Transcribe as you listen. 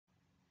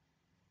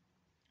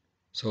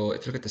So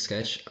if you look at the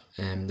sketch,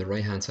 the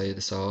right hand side of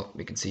the saw,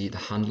 we can see the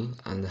handle,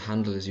 and the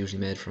handle is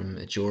usually made from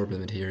a durable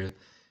material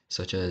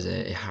such as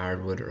a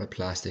hardwood or a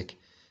plastic,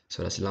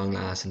 so that's long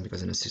lasting,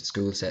 because in a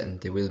school setting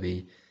they will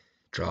be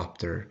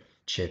dropped or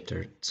chipped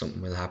or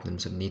something will happen,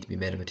 so they need to be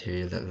made of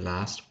material that will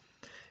last.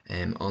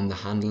 On the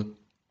handle,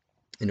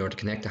 in order to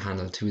connect the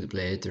handle to the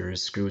blade, there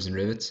is screws and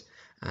rivets,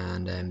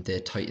 and they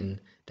tighten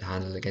the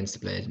handle against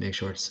the blade, make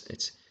sure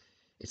it's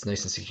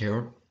nice and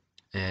secure.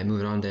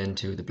 Moving on then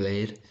to the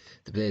blade.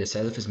 The blade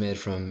itself is made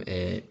from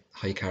a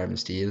high carbon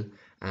steel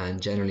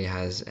and generally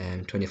has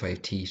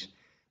 25 teeth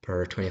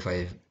per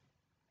 25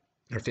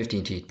 or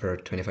 15 teeth per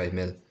 25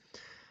 mil.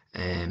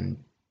 Then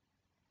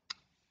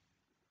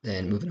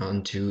moving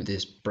on to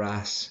this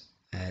brass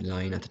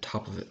line at the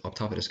top of it, up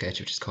top of the sketch,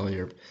 which is called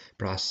your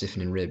brass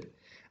stiffening rib,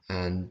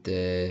 and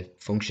the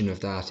function of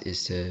that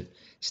is to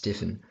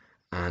stiffen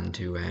and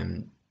to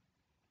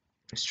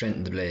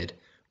strengthen the blade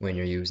when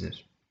you're using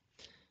it.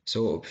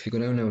 So if you go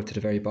down now to the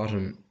very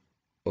bottom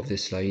of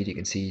this slide, you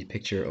can see a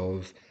picture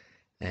of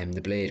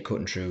the blade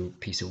cutting through a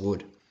piece of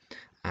wood,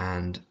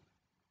 and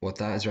what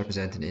that is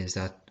representing is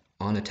that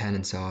on a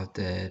tenon saw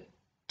the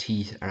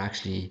teeth are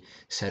actually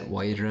set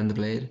wider on the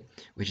blade,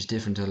 which is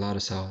different to a lot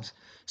of saws.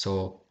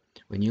 So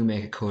when you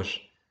make a cut,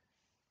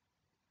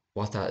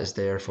 what that is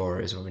there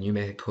for is when you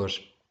make a cut,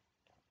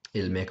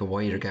 it'll make a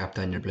wider gap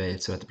down your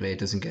blade so that the blade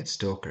doesn't get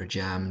stuck or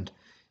jammed,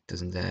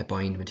 doesn't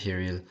bind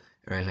material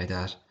or anything like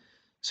that.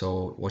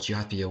 So what you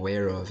have to be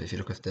aware of, if you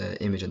look at the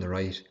image on the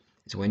right,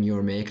 is when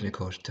you're making a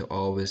cut to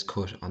always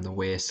cut on the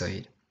waist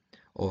side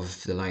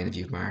of the line that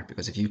you've marked,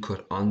 because if you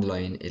cut on the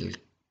line, it'll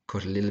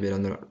cut a little bit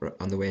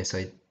on the waist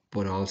side,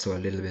 but also a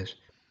little bit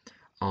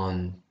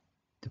on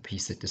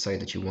the side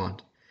that you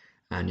want,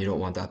 and you don't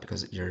want that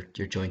because your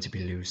joints will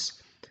be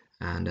loose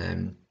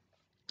and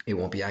it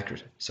won't be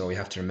accurate. So you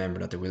have to remember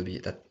that it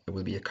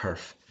will be a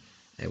kerf,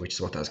 which is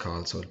what that's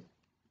called. So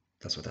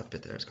that's what that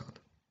bit there is called.